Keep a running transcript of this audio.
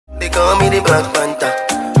call me the Black Panther.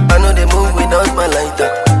 I know they move without my lighter.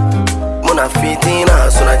 Mona fitina,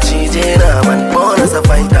 so na cheatina, man born as a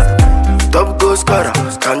fighter. Top goal scorer,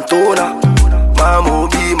 Cantona, Mamu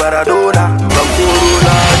be Maradona. From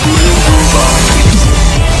Corona to Limbo.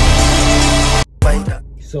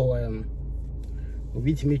 So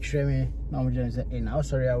we to me try me. Now I'm just saying, I'm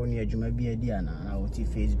sorry I won't hear you. Maybe idea na. I will see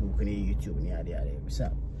Facebook and YouTube ni ade.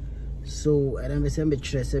 So I don't say me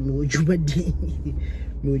try say me ujumadi.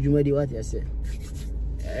 Me ujumadi what you say?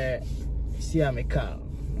 See I'm a car.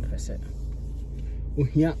 I said. We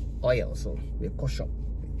here oil so we go shop.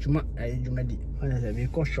 Juma ujumadi. I say we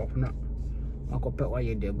go shop na. I go pay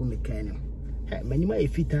oil there go make any. Hey, many my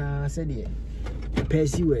fita said there.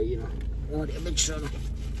 Percy way you know. Oh, they make sure.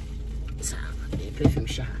 So they perfume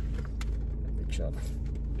shah.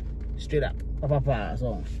 Straight up, papa,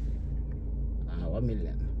 so 1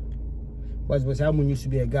 million. But how much used to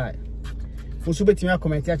be a guy? For so better,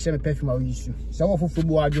 comment actually perfume I used to. Some of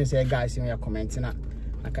football audience say guys in your commenting.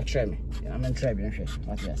 I can try me. I'm in try me.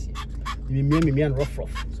 What you see? Me and rough.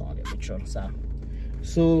 So I get sure.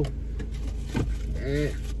 So,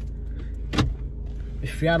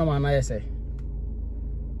 if you are no man, I say,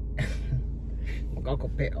 I go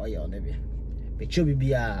pay all your maybe. But you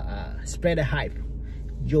be spread the hype.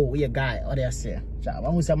 Yo, we a guy, or they say. So, I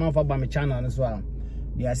want someone for my channel as well.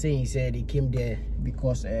 They are saying, say they came there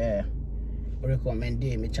because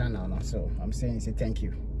recommended my channel. So, I'm saying, say thank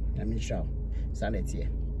you. Let me show. Sanity here.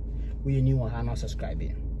 We new one, not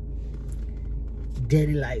subscribing.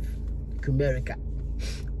 Daily life, Kumerica.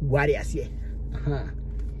 What do you say?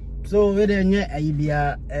 So, we then yeah, I be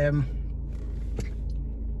yeah,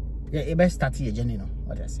 it best start your journey, no.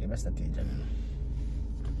 What do I say? Best start your journey.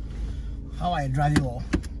 How I drive you all?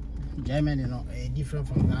 Germany, you know, different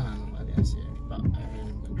from Ghana. What do I say? But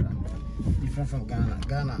different from Ghana.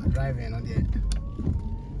 Ghana driving on there.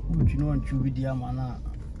 You know, on true video, man.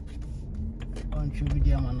 On true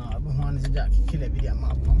video, man. I've been wanting to jack kill a video,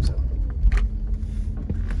 man. So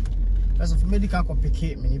that's of medical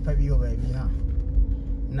complicate me. If I be over, now.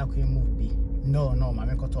 Now can you move B? No, man.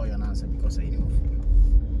 I can't tell you an answer because I didn't move.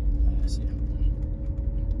 See.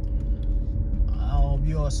 I'll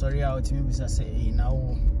be all sorry out me because I say now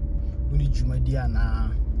we need you media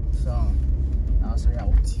now. So now sorry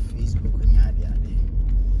out Facebook and idea.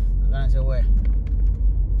 I'm gonna say where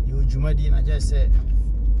you Jumadi and I just said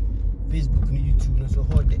Facebook and YouTube no so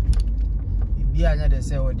hold it. If be another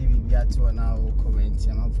say what did be at to now comment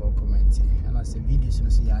and for commenting and I say videos no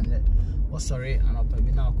say oh sorry and I'll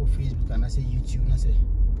probably now go Facebook and I say YouTube and I say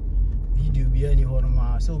video be any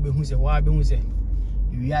horror so be who say why be who say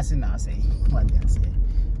you are saying say what they say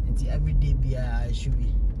until every day be should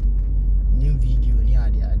be new video near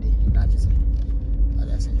the day that is it what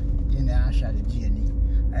I say in the asha the journey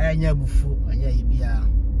anya bufu anya ibia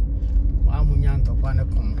wa munya ntokwa ne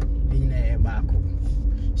kom yin e back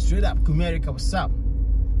straight up Kumerica what's up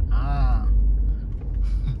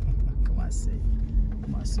come on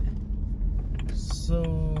say so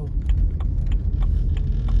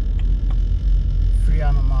free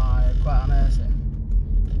animal quite nice.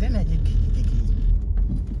 Then I get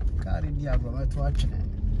carry the agro to watch it.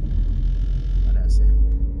 What I say?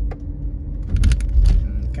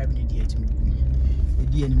 Cabin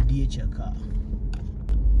DH car.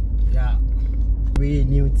 Yeah, we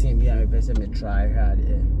new team. Yeah, we person me try hard.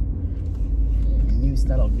 New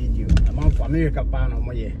style of video. I'm on for America pan on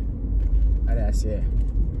my year. What I say?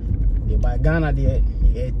 The by Ghana the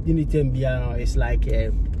anything beyond it's like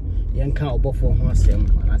young cow before him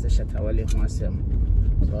and as a shatawali him.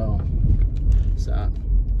 So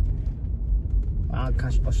I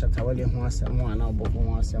catch Oshatawali him now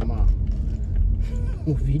before him.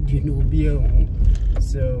 Video no be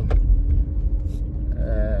so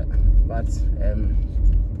but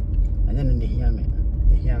I didn't hear me.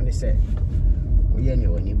 They say we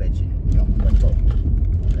anyone ni beji.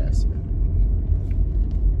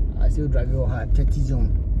 I still drive your hard 30 zone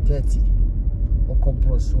 30 or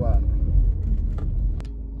compros wa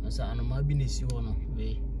asa anoma bi nesi ho no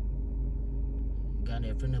we Ghana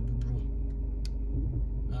e frena bubru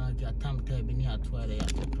ja tam ta bi ni atware ya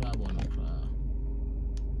tekra bo no kra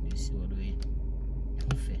nesi wo do we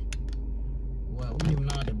ofe wa unim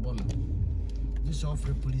na de bono this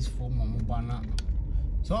offer police form mo bana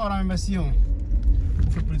so I messy on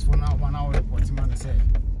offer police for now 1 hour report man say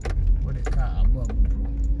what the car above bro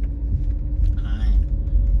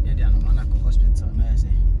hospital and I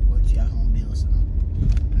say what your home bills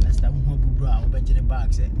and that's that one bro I'll bet you the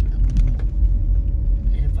bag say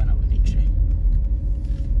and find out what they try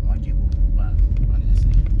what you bag what is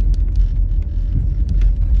it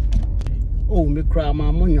oh me cry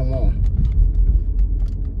my money more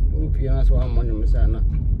okay Fiona so I'm on Missana.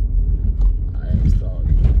 I saw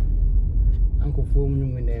Uncle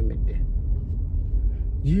Foam when they met there.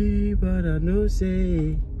 You but I know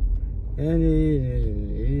say I'm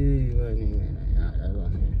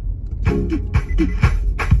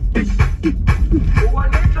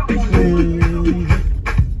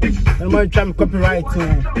going to try copyright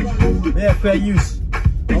to fair use.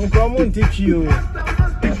 I'm going to teach you.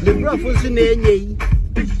 The brothers in the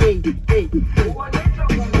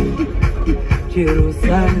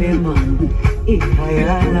Jerusalem,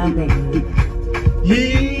 Ihayalame,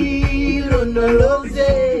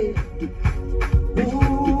 Yilonoloze,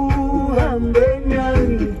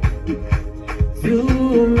 Uhambenyami,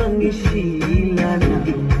 Zumangishilana,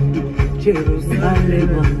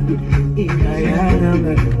 Jerusalem,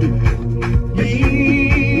 Ihayalame,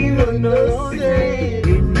 Yilonoloze,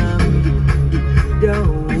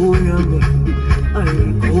 Daoyame,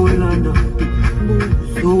 Alikolana,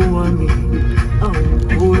 Musuame,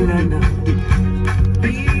 Aukolana,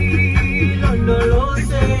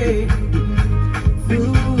 Ilonolose,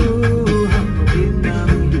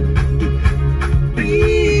 Zuhaminami,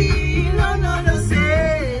 Ilonolose,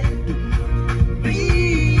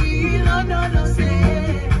 Ilonolose.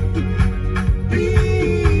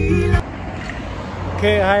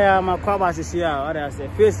 Okay, hi, my Kwabas is here. What I say?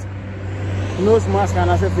 Face. Nose mask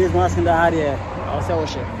and I say face mask in the area. I'll say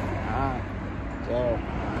wash it. So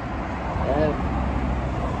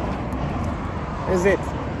is it?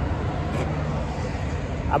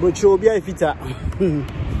 Abrochobia ifita.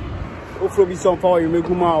 Ofro bi some power you make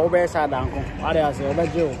guma obe sada anko. What I say? Obe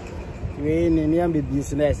jo. We ni am be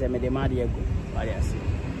business me dey mad here go. What I say?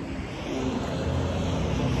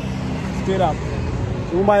 Straight up.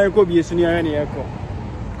 Uma eko bi esu ni ara ni eko.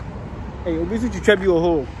 Hey, obi su twitwa bi o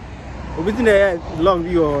ho. Obi ti na long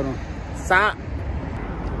bi o no. Sa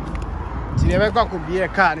ti never go could be a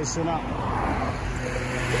car is so now.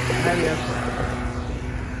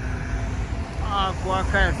 Kwa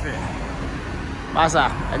cafe.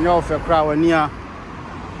 Basa, and you're for crowd near.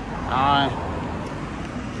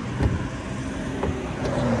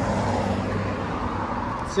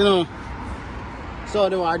 So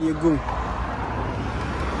the why you go?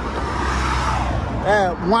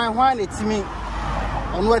 Why it's me?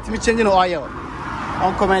 On what me changing oil?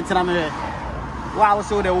 On commenting on me. Wow,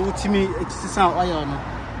 so the wood to me, it's sound oil.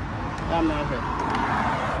 I'm never.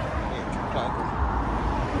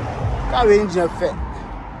 Can't range your fit.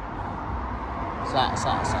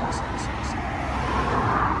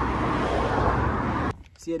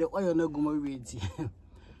 See the oil no go more ready.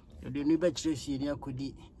 The new batch is near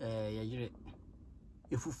Kudi,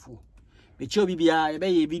 Fufu. The Chobia, a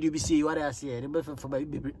video be see what I say, the for my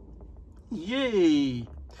baby. Yay!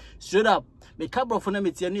 Straight up. Me cabro for them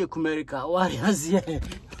it's near Kumerica. What is here?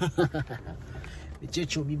 The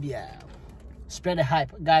church will be spread the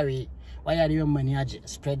hype, Gary. Why are you money?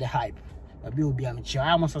 Spread the hype. I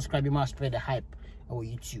must subscribe. You must spread the hype on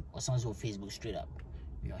YouTube or some on Facebook. Straight up.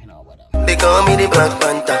 You know what? They call me the Black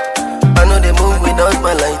Panther. I know they move without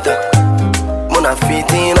my lighter. Mona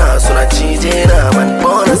fitina, so na cheatina, man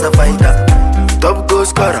born as a fighter. Top goal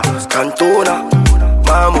scorer, Cantona.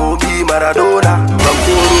 Mamu be Maradona, from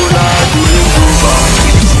Corona.